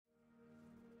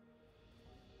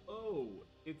Yo,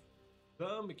 it's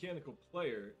the Mechanical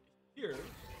Player here to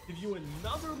give you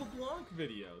another LeBlanc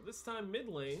video. This time mid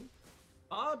lane,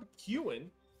 Bobquin.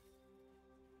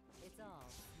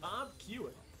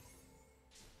 Bobquin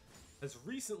has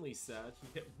recently said he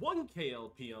hit 1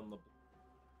 KLP on LeBlanc.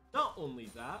 Not only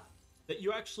that, that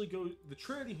you actually go, the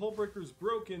Trinity Hullbreaker is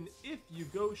broken if you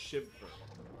go Shiv first.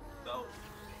 So,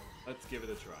 let's give it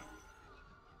a try.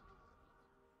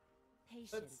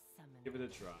 Let's give it a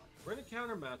try. We're in a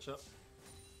counter matchup.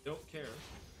 Don't care.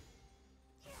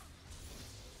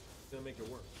 Gonna make it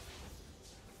work.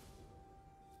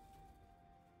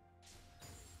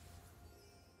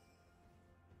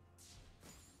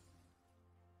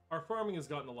 Our farming has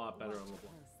gotten a lot better on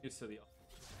LeBlanc. Used to the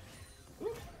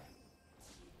Woo.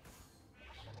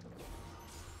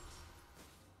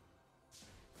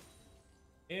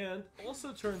 And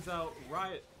also turns out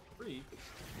Riot 3.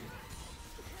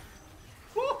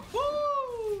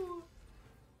 Woohoo!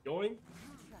 Going.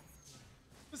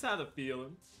 Just had a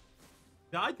feeling.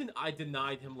 I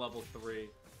denied him level 3.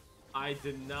 I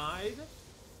denied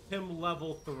him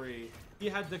level 3. He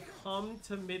had to come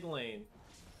to mid lane.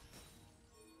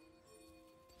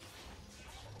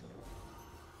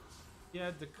 He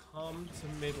had to come to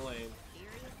mid lane.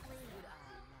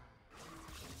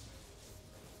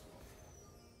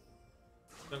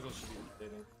 Jungle should be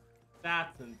rotating.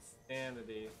 That's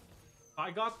insanity. If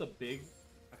I got the big...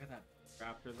 I got that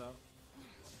raptor though.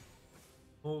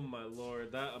 Oh my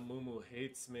lord, that Amumu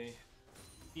hates me.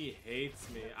 He hates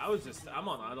me. I'm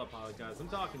on autopilot, guys. I'm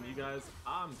talking to you guys.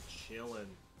 I'm chilling.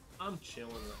 I'm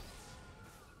chilling.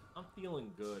 I'm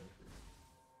feeling good.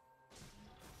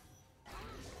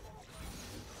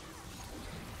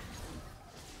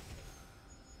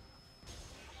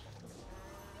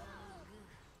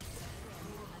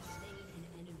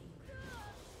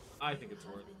 I think it's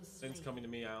worth it. Things coming to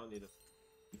me, I don't need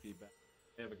a feedback.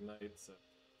 I have Ignite, so.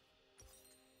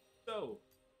 So,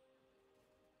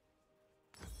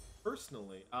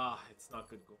 personally, it's not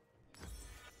good goal.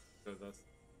 So that's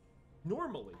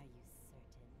normally,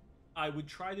 I would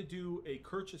try to do a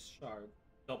Kirchhoff Shard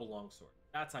double longsword.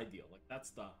 That's ideal. Like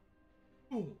that's the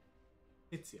boom,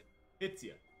 hits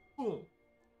you, boom.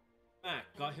 Mac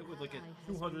got hit with like a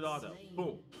 200 auto,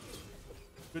 boom.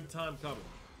 Good time coming.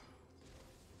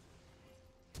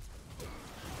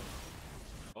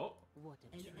 Oh.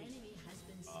 An enemy has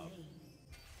been slain.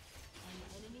 An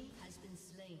enemy has been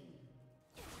slain.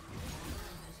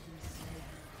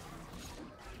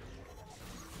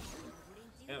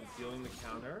 Yeah, I'm feeling the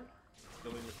counter.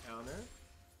 Feeling the counter.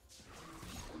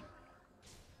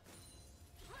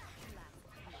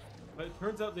 But it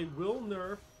turns out they will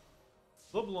nerf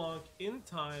LeBlanc in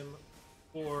time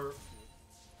for...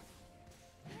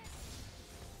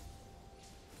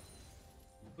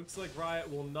 Looks like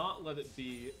Riot will not let it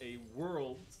be a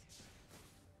Worlds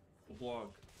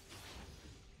LeBlanc.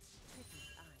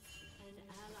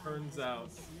 Turns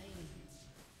out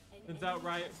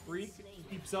Riot Freak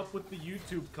keeps up with the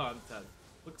YouTube content.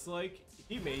 Looks like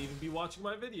he may even be watching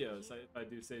my videos, if I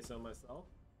do say so myself.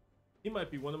 He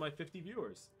might be one of my 50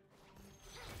 viewers.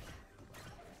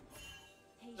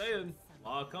 Saying, a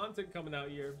lot of content coming out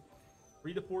here.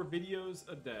 3 to 4 videos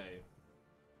a day.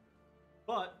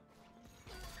 But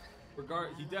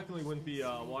he definitely wouldn't be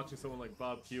watching someone like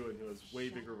Bobquin, who has way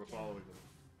bigger of a following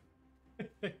than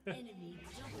him. Enemy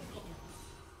double kill.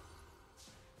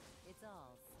 It's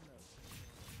all smoke.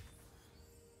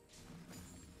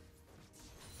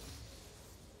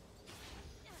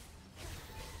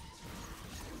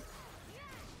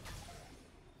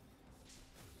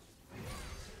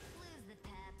 Lose the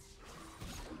tap.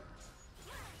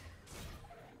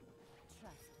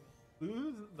 Trust me.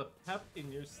 Lose the pep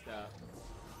in your step.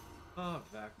 Ah,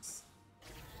 Vex.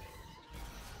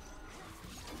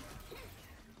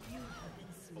 You have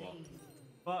been slain.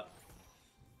 But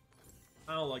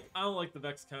I don't like the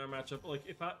Vex counter matchup. Like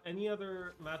if any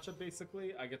other matchup,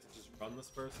 basically, I get to just run this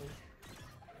person,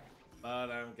 but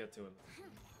I don't get to it.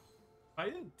 If I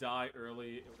didn't die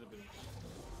early, it would have been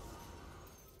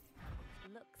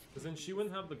because then she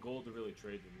wouldn't have the gold to really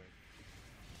trade with me.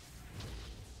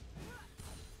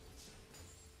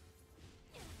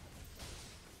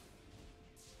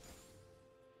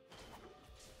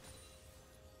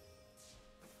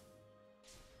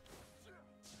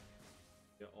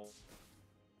 Yeah, all.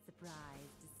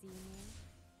 Surprised to see me?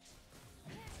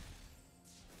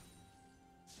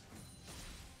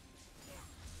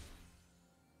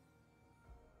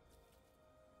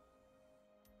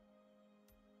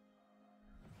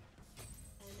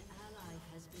 An ally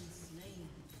has been slain.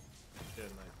 Yeah,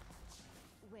 nice.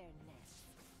 Where next?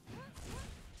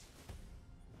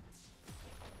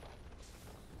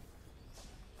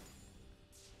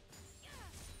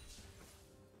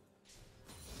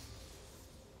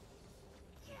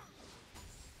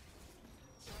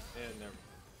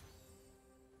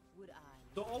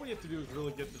 all we have to do is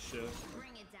really get the Shiv.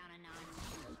 Bring it down a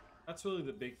notch. That's really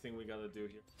the big thing we gotta do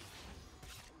here.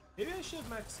 Maybe I should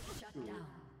max Shut Q. down.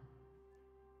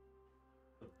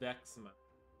 The Vex max.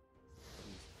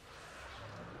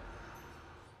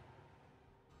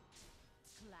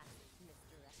 Classic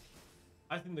misdirection.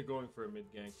 I think they're going for a mid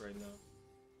gank right now.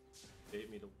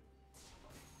 Bait me to.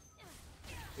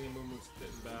 I think Mumu's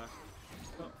sitting back.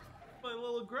 Oh, I'm a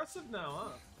little aggressive now,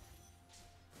 huh?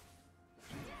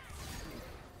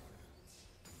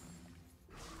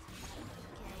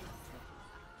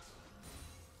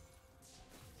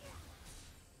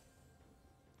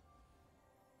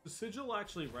 The Sigil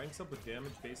actually ranks up with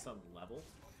damage based on level.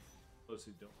 Those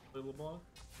who don't play LeBlanc.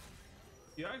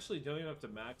 You actually don't even have to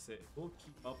max it. It will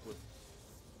keep up with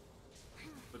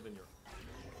within your.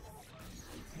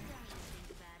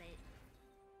 Think about it.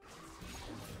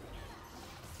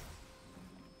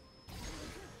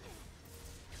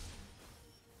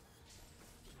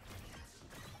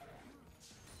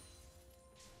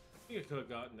 I think I could have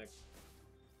gotten next.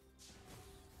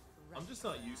 I'm just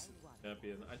not used to the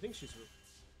champion. I think she's.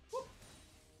 Whoop.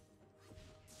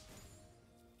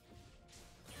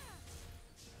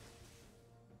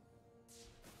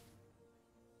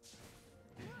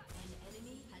 An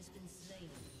enemy has been slain.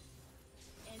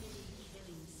 Enemy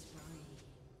killing spree.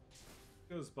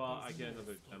 Goes bot. I get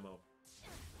another demo.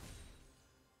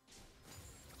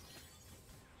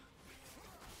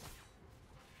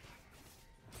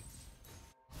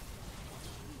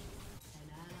 An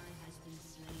ally has been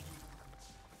slain.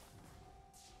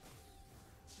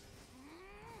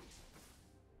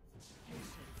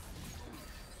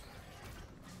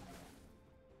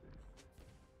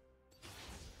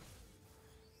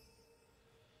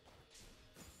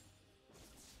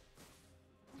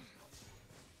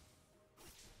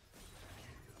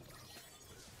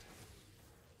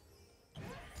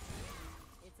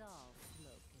 It's all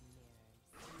smoke and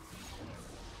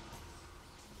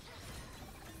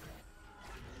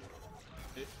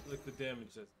mirrors. Like the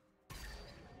damage that.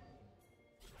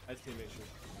 I just need to make sure.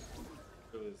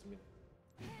 It was me.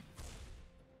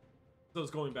 So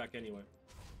it's going back anyway.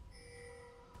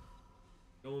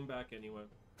 Going back anyway.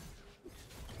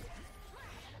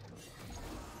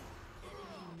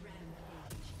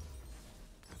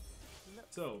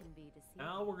 Looks So can be deceiving.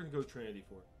 now we're gonna go Trinity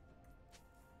for it.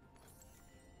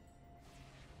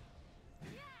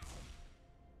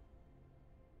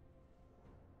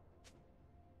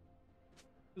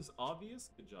 This is obvious.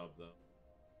 Good job though.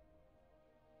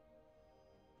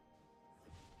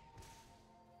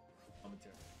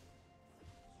 Commentary.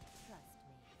 Trust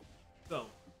me. So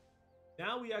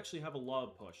now we actually have a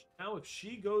love push. Now if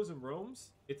she goes and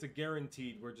roams, it's a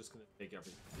guaranteed we're just gonna take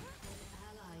everything.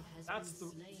 An ally has That's been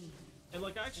the- slain. And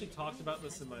like I actually talked about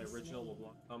this in my original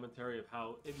LeBlanc commentary of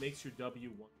how it makes your W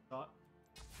one shot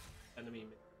enemy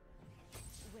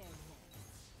Where next?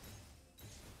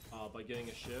 by getting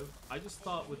a Shiv. I just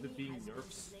thought with it being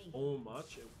nerfed so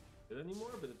much it wouldn't fit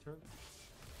anymore, but it turned.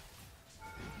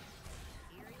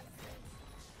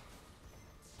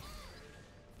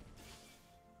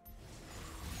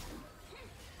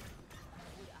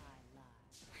 Would I lie?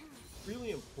 It's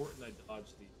really important I dodge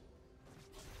these.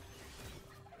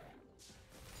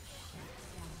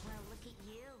 Well, look at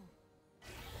you.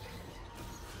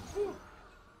 Whew.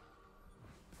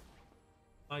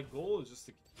 My goal is just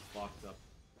to keep locked up.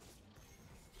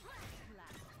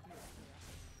 Classic misdirection.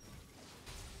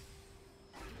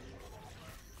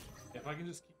 If I can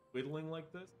just keep whittling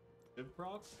like this, Shiv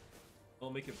proc,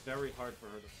 it'll make it very hard for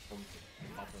her to come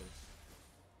to top in.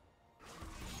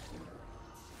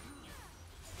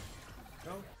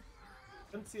 Go.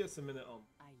 Then see us a minute on.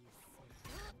 Are you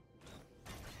serious?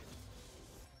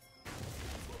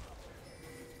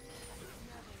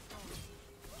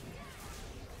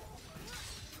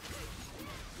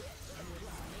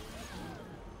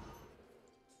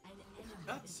 An enemy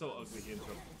That's so ugly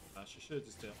intro. She should have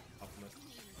just done optimist.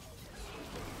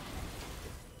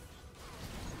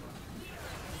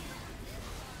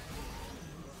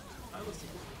 Alright, listen.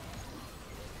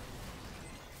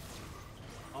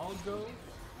 I'll go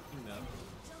in them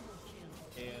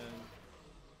and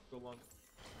go long.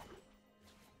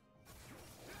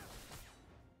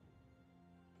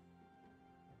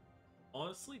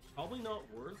 Honestly, probably not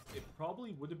worth. It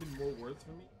probably would have been more worth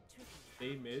for me.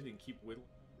 Stay mid and keep whittling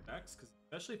X, because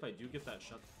especially if I do get that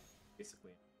shut,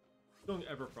 basically. Don't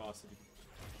ever cross it.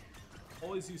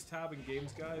 Always use tab in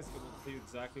games, guys. It will tell you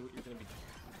exactly what you're gonna be doing.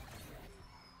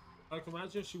 Like,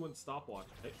 imagine if she wouldn't stopwatch,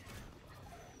 right?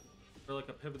 Or like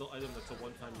a pivotal item that's a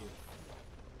one-time use.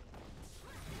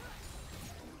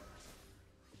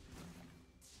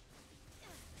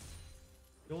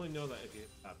 You only know that if you hit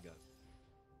tab, guys.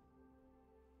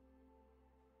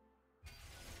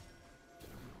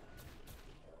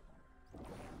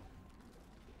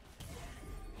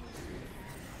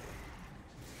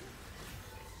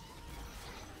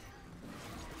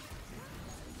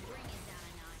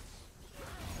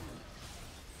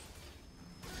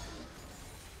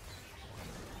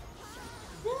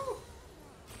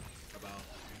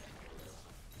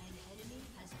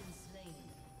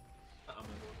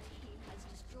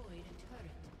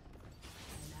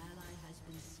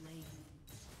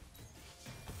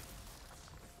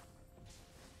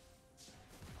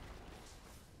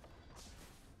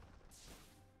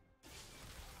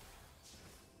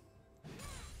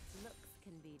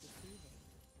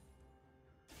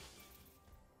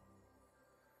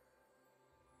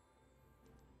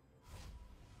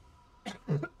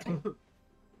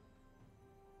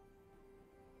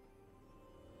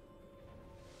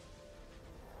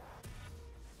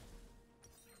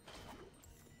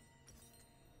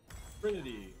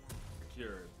 Trinity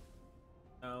secured.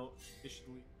 Now,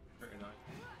 officially, and I.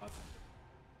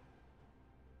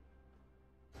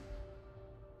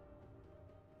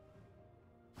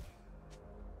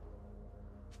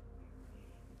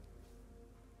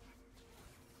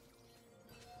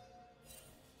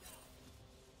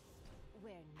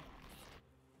 Where next?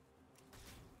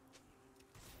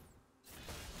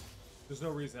 There's no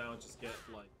reason I don't just get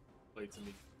like plates and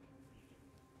meat.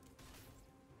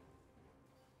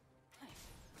 I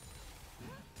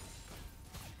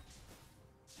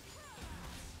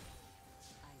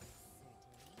was certain.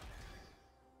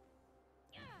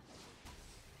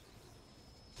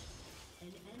 An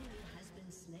enemy has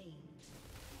been slain.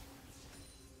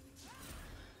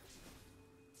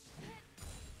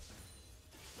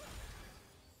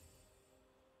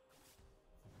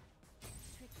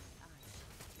 Tricky eye.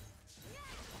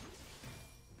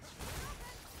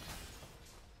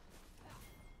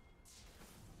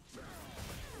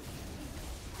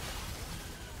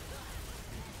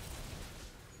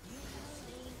 You have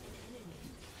slain an enemy.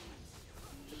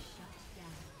 Shut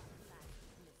down.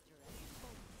 Misdirect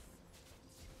focus.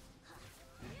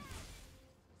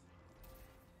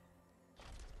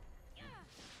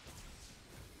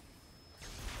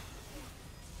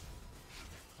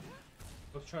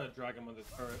 Let's try to drag him on the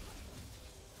turret.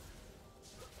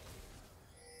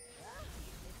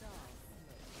 It's all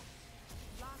smoke.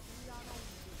 Lock me on this.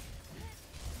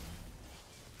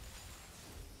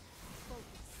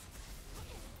 Focus.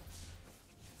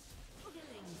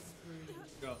 Killing spree.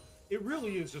 Go. It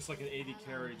really is just like an 80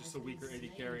 carry, just a weaker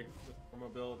 80 carry with more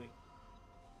mobility.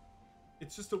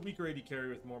 It's just a weaker 80 carry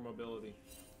with more mobility.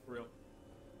 For real.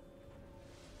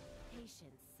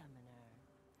 Patience, summoner.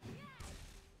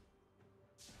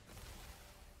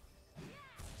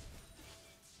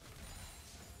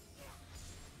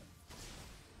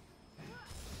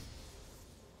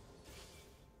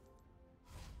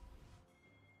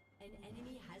 An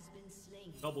enemy has been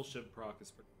slain. Double Shiv proc is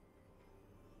pretty.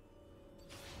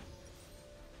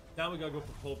 Now we gotta go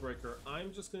for Pole Breaker.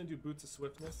 I'm just gonna do Boots of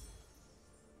Swiftness.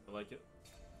 I like it.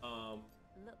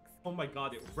 Looks. Oh my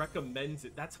god, it recommends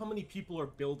it. That's how many people are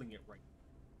building it right now.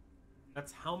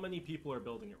 That's how many people are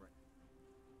building it right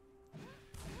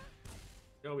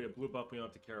now. Oh, we have blue buff. We don't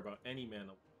have to care about any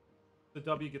mana. The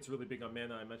W gets really big on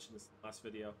mana. I mentioned this in the last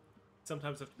video.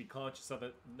 Sometimes have to be conscious of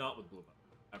it. Not with blue buff.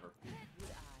 Ever. Would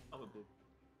I Not with blue.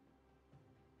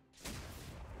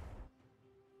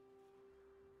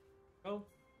 Go.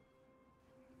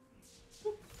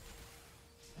 Whoop.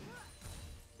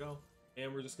 Go.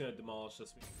 And we're just gonna demolish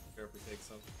this. We don't care if we take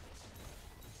some.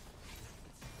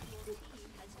 Your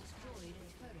team has destroyed a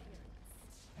turret.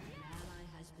 An ally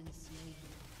has been slain.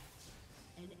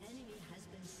 An enemy has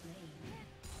been slain.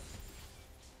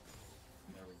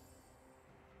 There we go.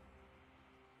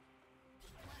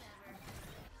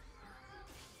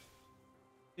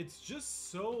 It's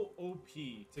just so OP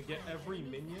to get every An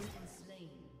enemy minion has been slain.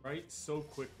 right so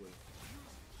quickly.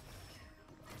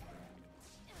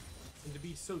 And to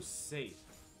be so safe.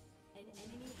 An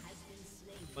enemy has been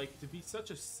slain. Like, to be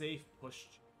such a safe push.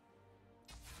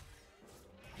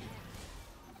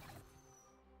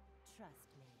 trust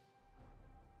me?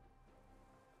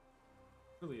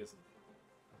 Really isn't.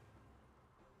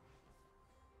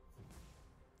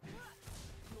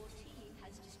 Your team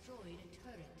has destroyed a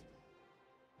turret.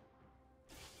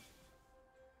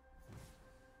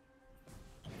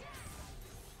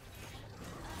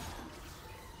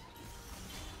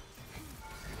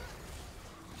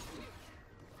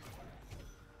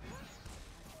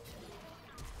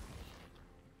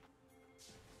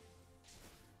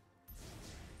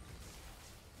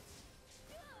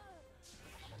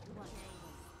 What?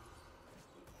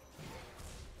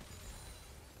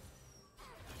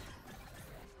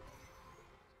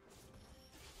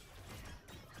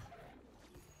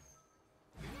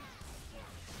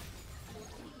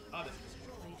 Got it.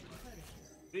 Destroyed a turret.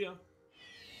 See ya.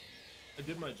 I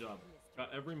did my job.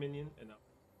 Got every minion and up.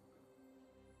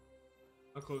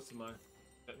 How close am I?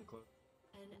 Getting close.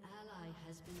 An ally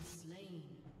has been slain.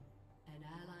 An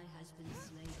ally has been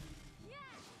slain.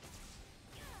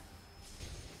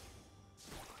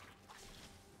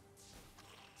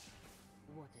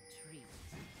 What a treat.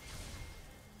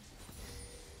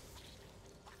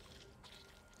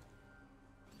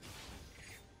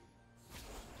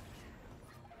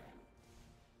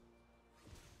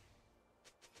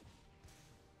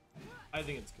 I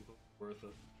think it's completely worth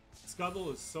it.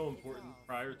 Scuttle is so important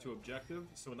prior to objective,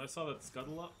 so when I saw that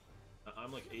Scuttle up,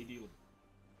 I'm like AD.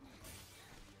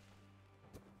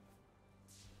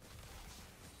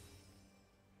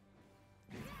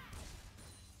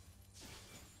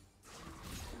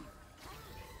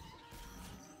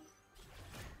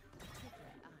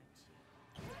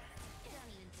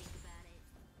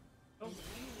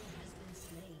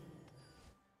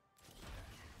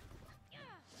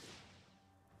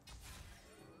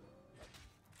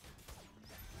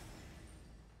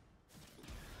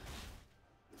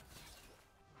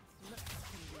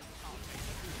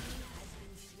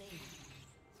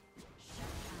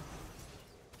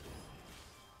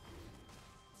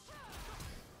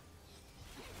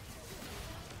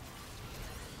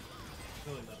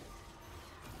 Really not.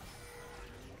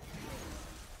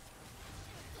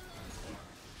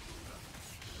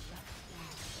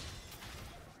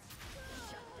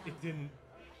 It didn't.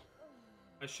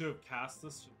 I should have cast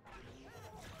this.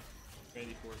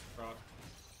 Ready for his proc.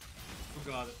 Oh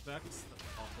god, it vex. That's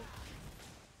awful.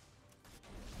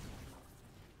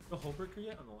 No Hullbreaker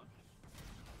yet on the left?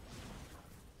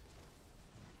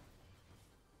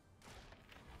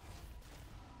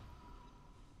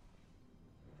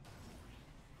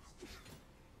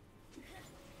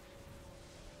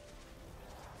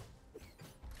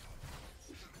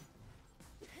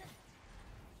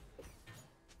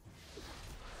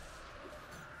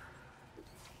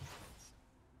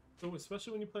 So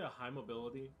especially when you play a high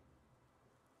mobility,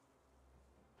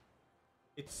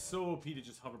 it's so OP to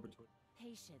just hover between.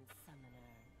 Patience, summoner.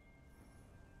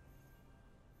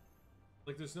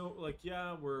 Like there's no like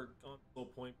yeah we're on low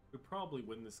point. We probably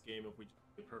win this game if we just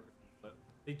play perfectly, but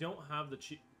they don't have the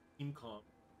team comp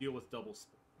to deal with double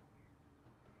split.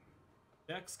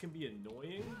 Vex can be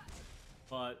annoying,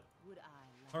 but Would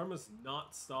I? Karma's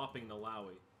not stopping the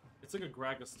Lowy. It's like a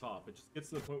Gragas top. It just gets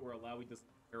to the point where a Lowy doesn't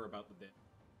care about the damage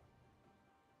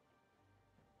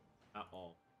at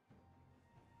all.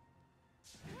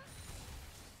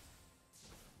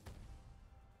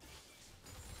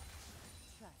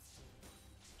 Trust.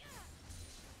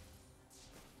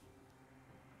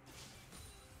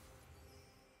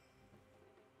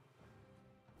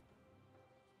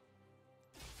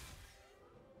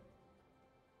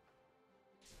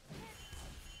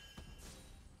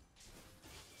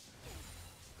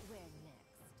 Where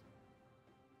next?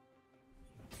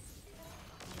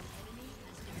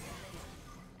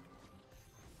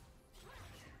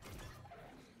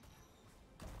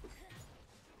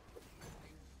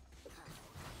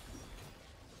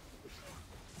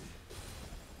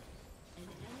 An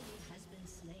enemy has been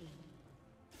slain.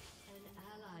 An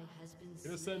ally has been You're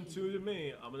slain. gonna send two to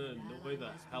me. I'm gonna An annoy ally the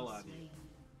has hell been out of you. slain.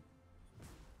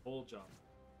 Whole job.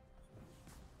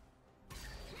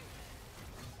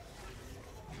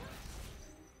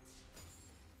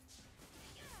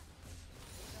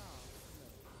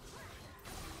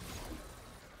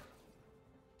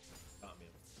 Got me.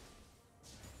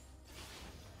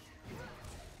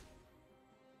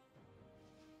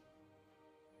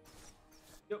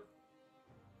 Yep.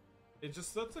 It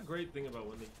just that's a great thing about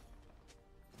when they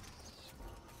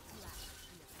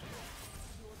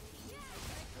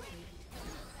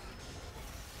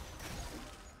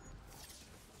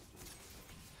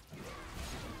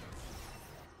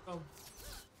Oh.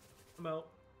 I'm out.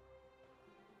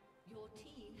 Your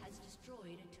team has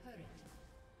destroyed a turret.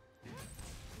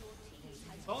 Your team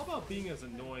has It's all about being as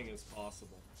annoying as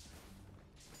possible.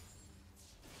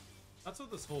 That's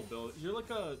what this whole build. You're like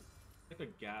a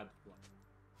gadfly.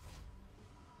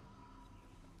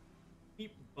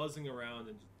 Keep buzzing around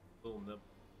and just little nibbles.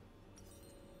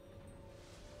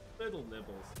 Little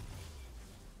nibbles.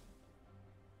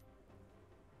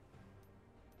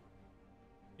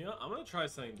 You know, I'm gonna try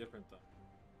something different though.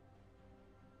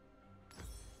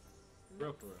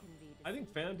 Real for real. Can be I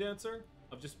think Phantom Dancer,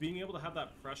 of just being able to have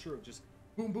that pressure of just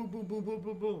boom, boom, boom, boom, boom,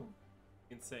 boom, boom.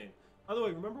 Insane. By the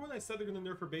way, remember when I said they're going to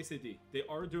nerf her base AD? They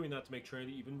are doing that to make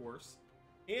Trinity even worse.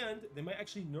 And they might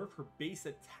actually nerf her base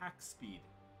attack speed.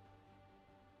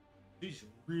 She's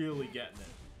really getting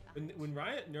it. When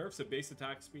Riot nerfs a base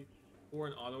attack speed or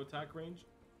an auto attack range,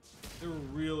 they're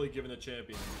really giving a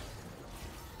champion.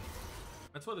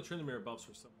 That's why the Trinity mirror buffs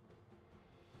were so.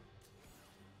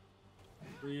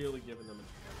 Really giving them a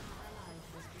ally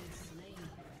has been slain.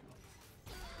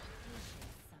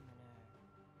 patience, summoner.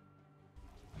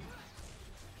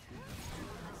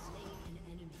 Has slain an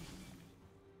enemy.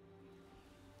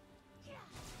 Trust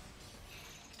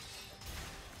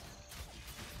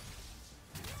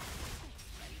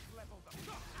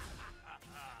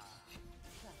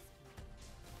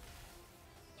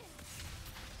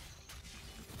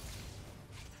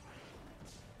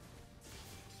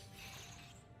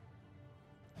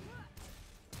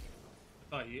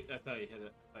me. I thought he hit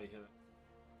it.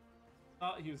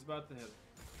 Thought he was about to hit it.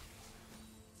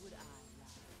 Would I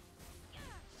lie?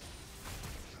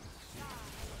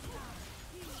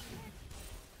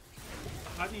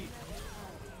 How do you...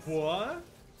 What?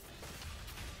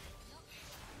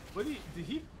 What did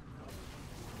he...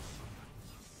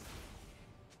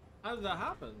 How did that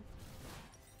happen?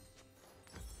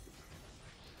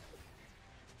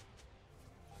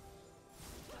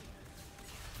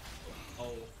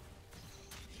 Oh.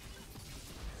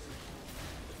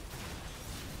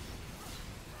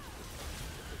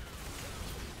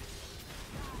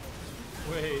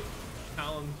 Wait,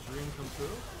 Talon's dream come true?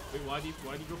 Wait, why do you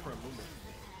go for a movement?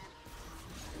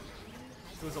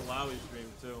 It was a Lowy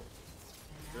stream too.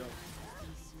 Real.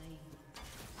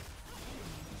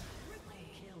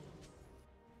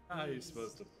 How are you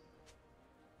supposed to?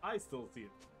 I still see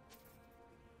it.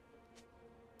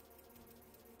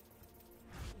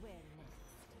 Where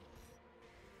next?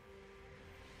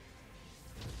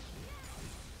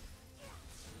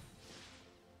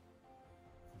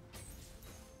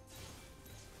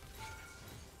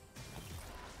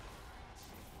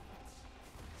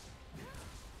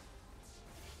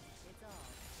 It's all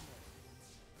smoke.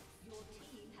 Your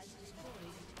team has destroyed a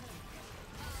turret.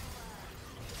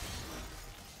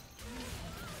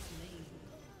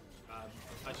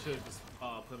 I should have just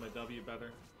play my W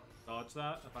better. Dodge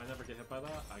that. If I never get hit by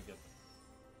that, I get that.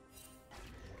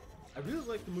 I really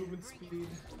like the movement speed.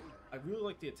 I really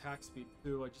like the attack speed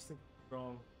too. I just think it's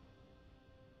strong.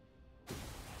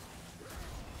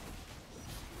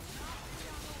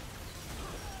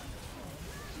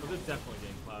 But they're definitely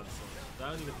getting clouds, so I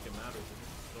don't even think it matters.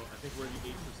 So I think we're the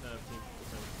 8% of team.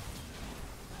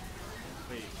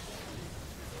 Wait.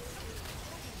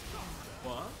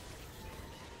 What?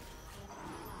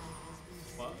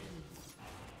 What?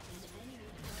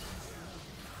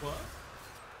 What?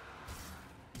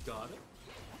 You got it?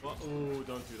 What? Oh,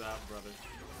 don't do that, brother.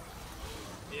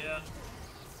 Yeah.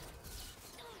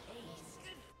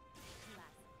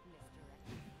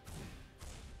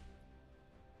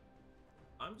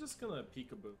 I'm just gonna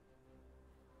peekaboo.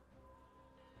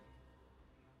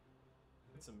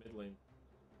 It's a mid lane.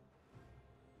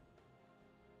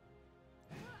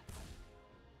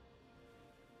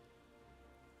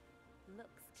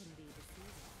 Looks can be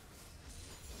deceiving.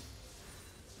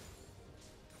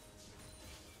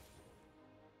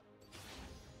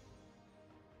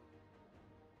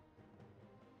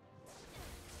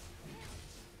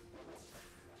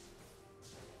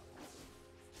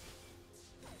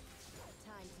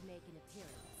 Time to make an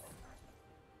appearance.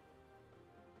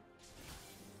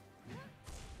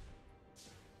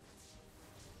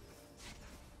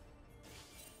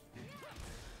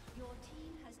 Your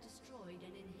team has destroyed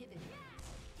an inhibitor.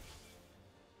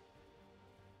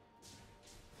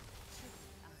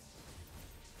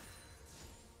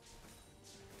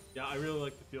 Yeah, I really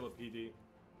like the feel of PD.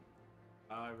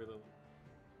 I really like.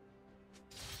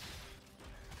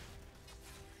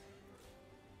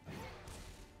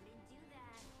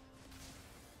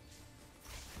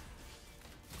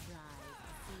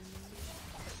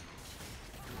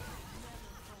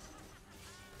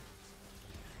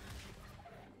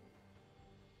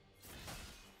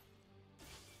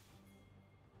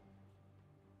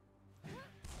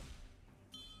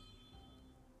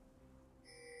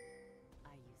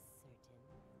 Are you certain?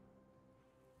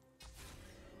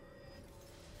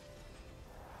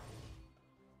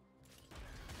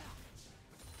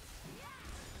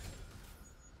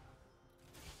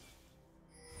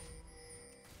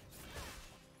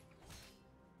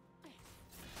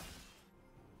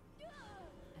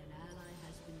 An ally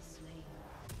has been slain.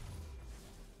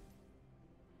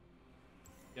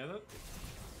 Get it?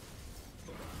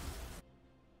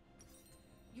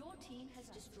 Your team has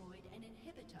destroyed an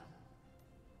inhibitor.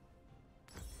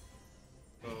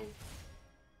 Oh.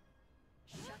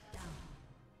 Shut down.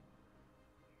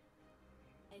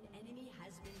 An enemy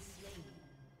has been slain.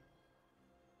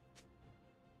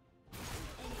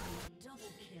 Enemy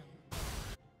double kill.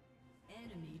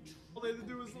 Enemy All they have to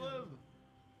do is triple kill. live.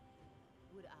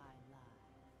 Would I lie?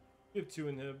 You have 2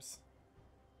 inhibs.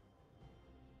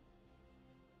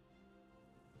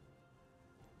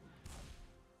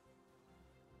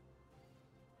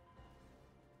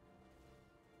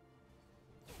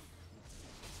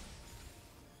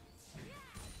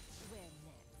 Where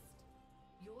next?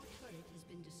 Your turret has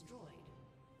been destroyed.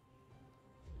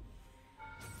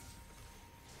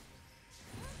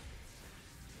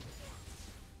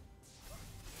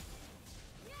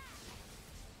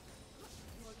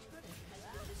 Your turret has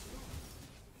been destroyed.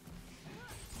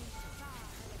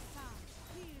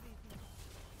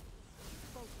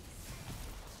 Focus.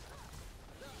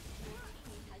 Your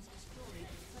team has destroyed a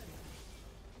turret.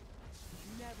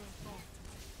 Never falter.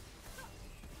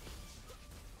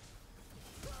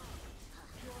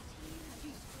 Your team has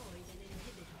destroyed an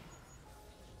inhibitor.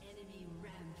 Enemy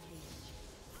rampage.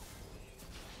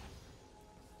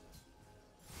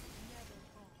 Never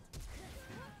falter.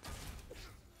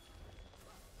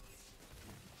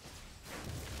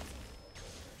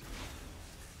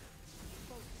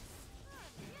 Focus.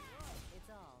 It's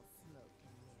all smoke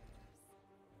and mirrors.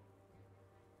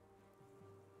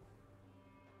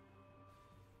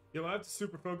 Yo, I have to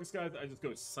super focus, guys. I just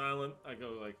go silent. I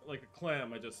go like a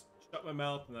clam. I just shut my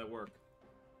mouth and I work.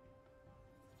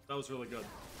 That was really good.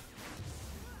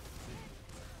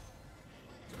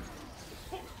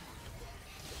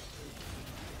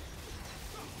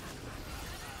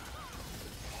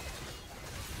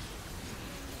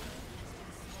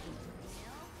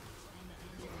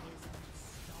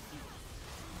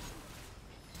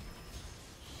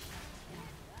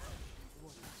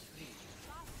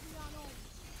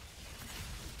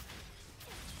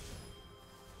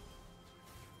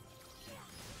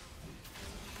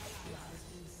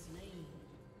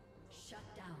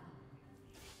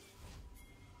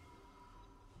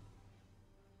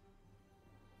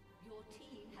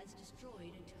 has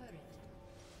destroyed a turret.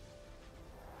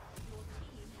 Your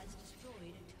team has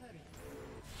destroyed a turret.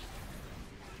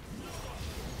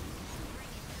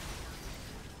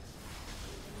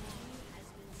 An enemy has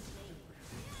been slain.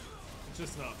 It's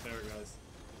just not fair, guys.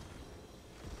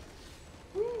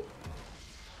 Woo!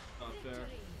 Not fair.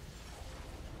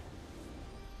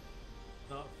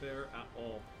 Not fair at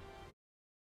all.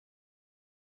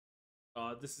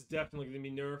 This is definitely going to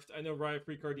be nerfed. I know Riot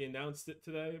Freak already announced it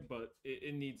today, but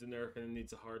it needs a nerf and it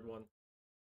needs a hard one.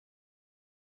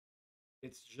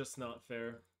 It's just not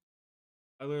fair.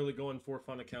 I literally go on for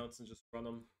fun accounts and just run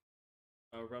them.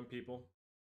 Run people.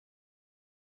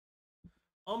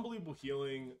 Unbelievable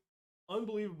healing.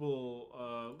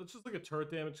 Unbelievable. Let's just look at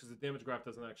turret damage because the damage graph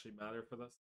doesn't actually matter for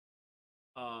this.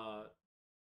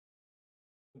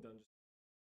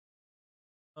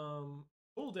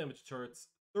 Total damage turrets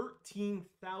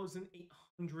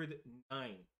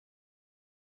 13,809.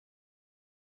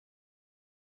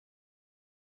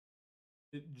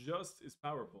 It just is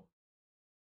powerful.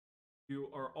 You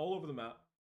are all over the map,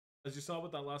 as you saw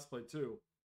with that last play too.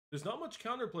 There's not much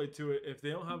counterplay to it if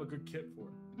they don't have a good kit for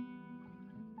it.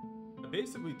 I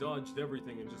basically dodged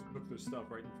everything and just took their stuff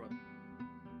right in front.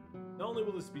 Not only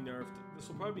will this be nerfed, this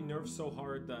will probably be nerfed so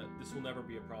hard that this will never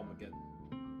be a problem again.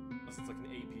 Unless it's like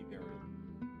an AP variant.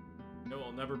 It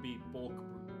will never be bulk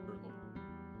or low.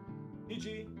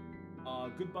 GG.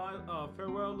 Goodbye.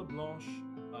 Farewell, LeBlanche.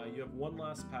 You have one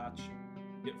last patch.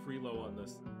 Get free low on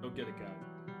this. Go get it, guys.